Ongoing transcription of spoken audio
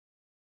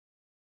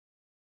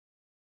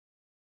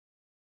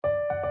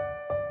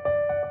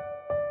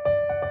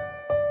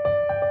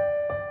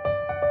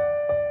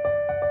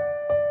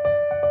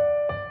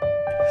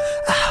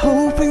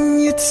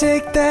you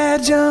take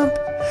that jump,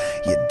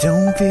 you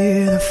don't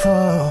fear the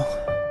fall.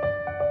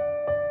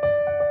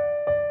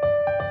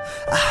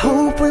 I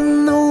hope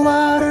when the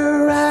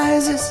water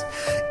rises,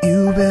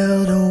 you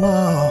build a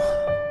wall.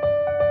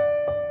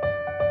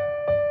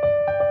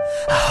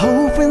 I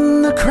hope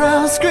when the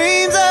crowd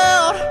screams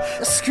out,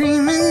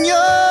 screaming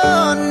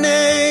your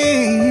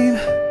name.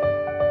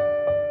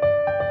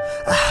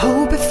 I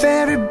hope if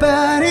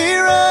everybody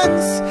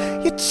runs,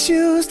 you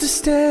choose to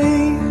stay.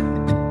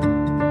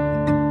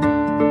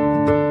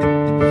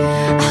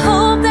 I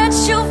hope that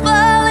you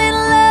fall in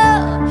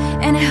love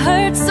and it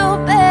hurts so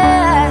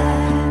bad.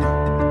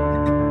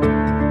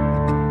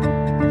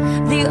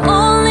 The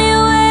only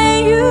way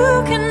you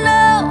can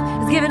know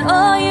is give it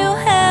all you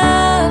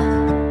have.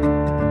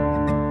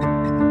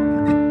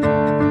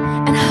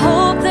 And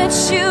hope that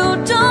you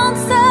don't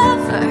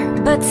suffer,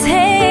 but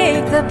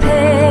take the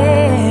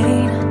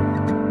pain.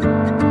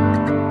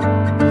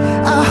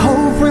 I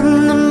hope when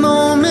the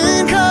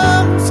moment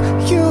comes,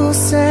 you'll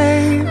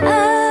say,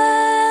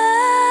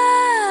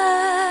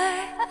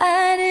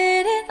 I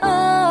did it all.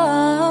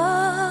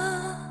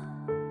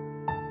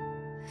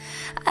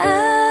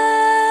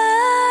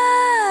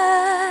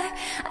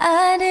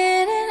 I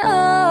did it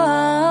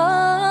all.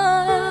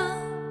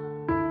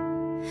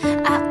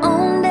 I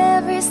owned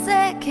every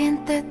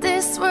second that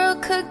this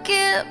world could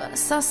give. I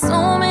saw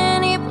so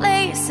many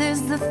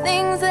places, the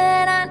things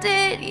that I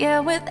did. Yeah,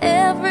 with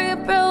every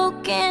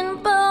broken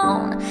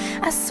bone,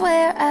 I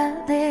swear I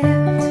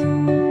lived.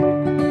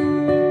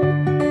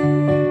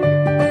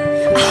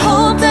 I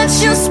hope that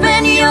you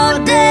spend your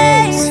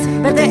days,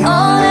 but they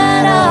all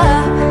add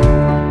up.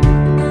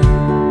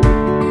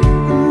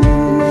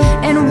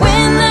 And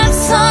when that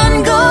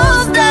sun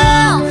goes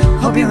down,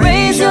 hope you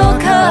raise your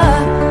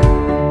cup.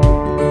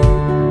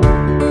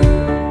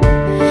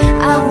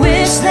 I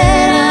wish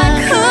that I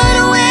could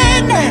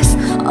witness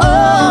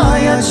all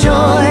your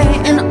joy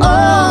and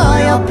all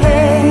your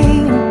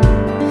pain,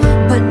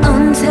 but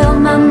until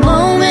my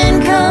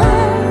moment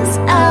comes,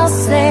 I'll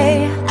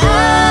say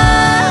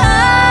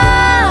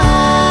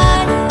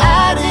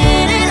I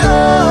did it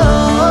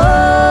all.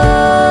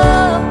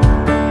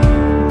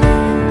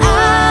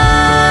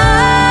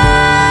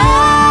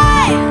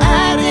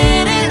 I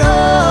did it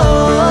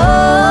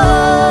all.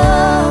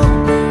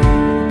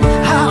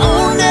 I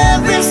owned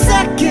every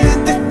second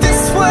that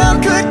this world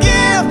could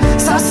give.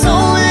 Saw so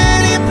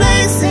many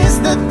places,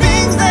 the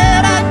things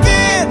that I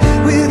did.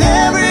 With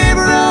every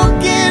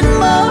broken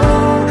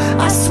bone,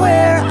 I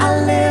swear I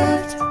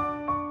lived.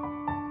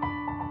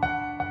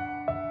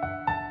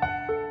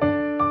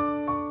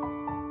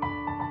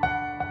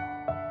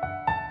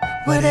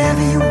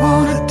 Whatever you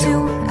wanna do,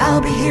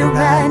 I'll be here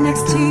right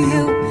next to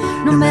you.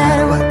 No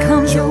matter what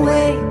comes your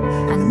way,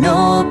 I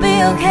know it'll be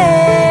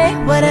okay.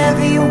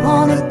 Whatever you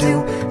wanna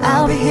do,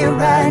 I'll be here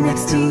right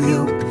next to you.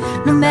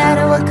 No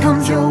matter what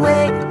comes your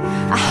way,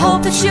 I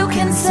hope that you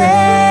can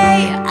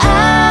say